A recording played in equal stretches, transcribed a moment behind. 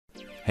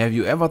Have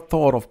you ever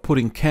thought of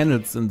putting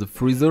candles in the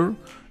freezer?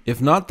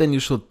 If not, then you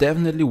should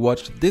definitely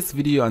watch this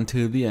video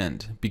until the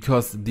end,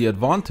 because the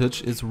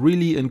advantage is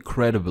really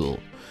incredible.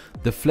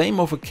 The flame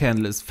of a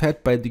candle is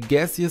fed by the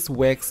gaseous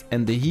wax,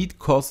 and the heat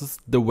causes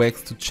the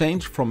wax to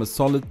change from a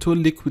solid to a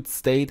liquid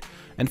state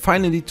and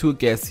finally to a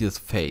gaseous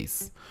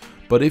phase.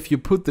 But if you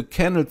put the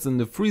candles in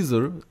the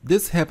freezer,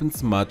 this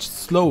happens much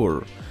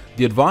slower.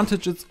 The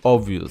advantage is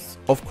obvious.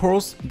 Of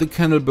course, the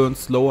candle burns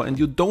slower and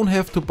you don't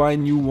have to buy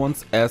new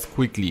ones as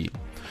quickly.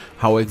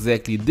 How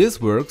exactly this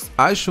works,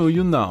 I show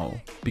you now.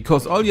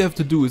 Because all you have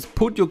to do is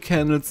put your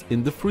candles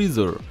in the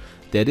freezer.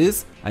 That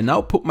is, I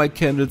now put my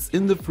candles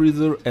in the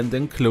freezer and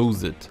then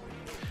close it.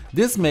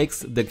 This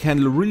makes the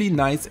candle really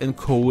nice and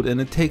cold, and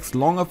it takes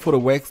longer for the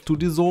wax to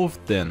dissolve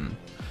then.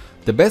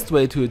 The best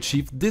way to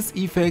achieve this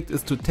effect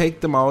is to take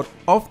them out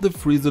of the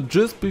freezer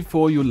just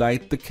before you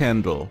light the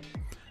candle.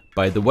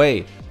 By the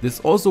way,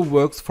 this also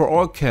works for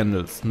all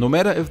candles, no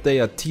matter if they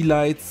are tea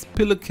lights,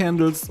 pillar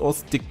candles or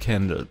stick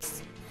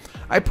candles.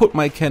 I put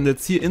my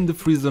candles here in the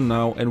freezer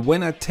now, and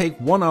when I take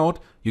one out,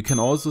 you can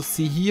also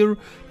see here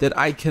that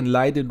I can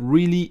light it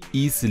really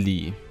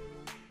easily.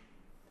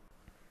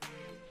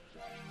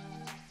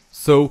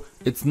 So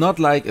it's not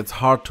like it's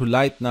hard to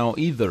light now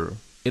either.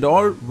 It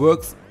all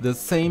works the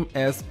same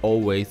as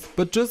always,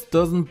 but just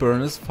doesn't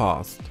burn as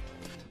fast.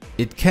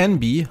 It can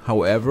be,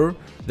 however,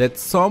 that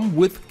some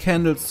with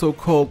candles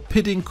so-called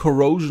pitting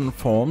corrosion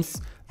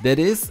forms, that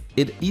is,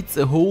 it eats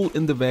a hole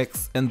in the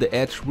wax and the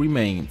edge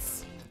remains.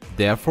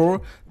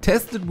 Therefore,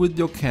 test it with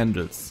your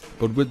candles,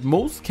 but with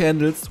most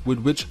candles with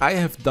which I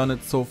have done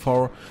it so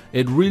far,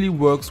 it really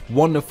works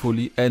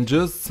wonderfully and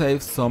just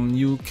saves some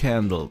new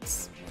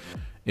candles.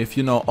 If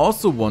you now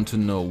also want to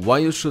know why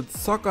you should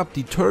suck up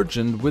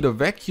detergent with a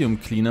vacuum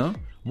cleaner,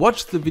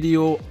 watch the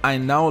video I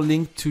now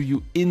link to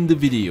you in the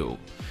video.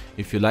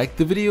 If you liked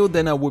the video,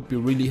 then I would be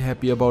really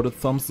happy about a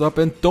thumbs up,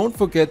 and don't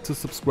forget to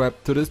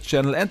subscribe to this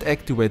channel and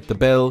activate the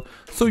bell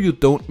so you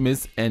don't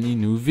miss any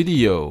new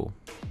video.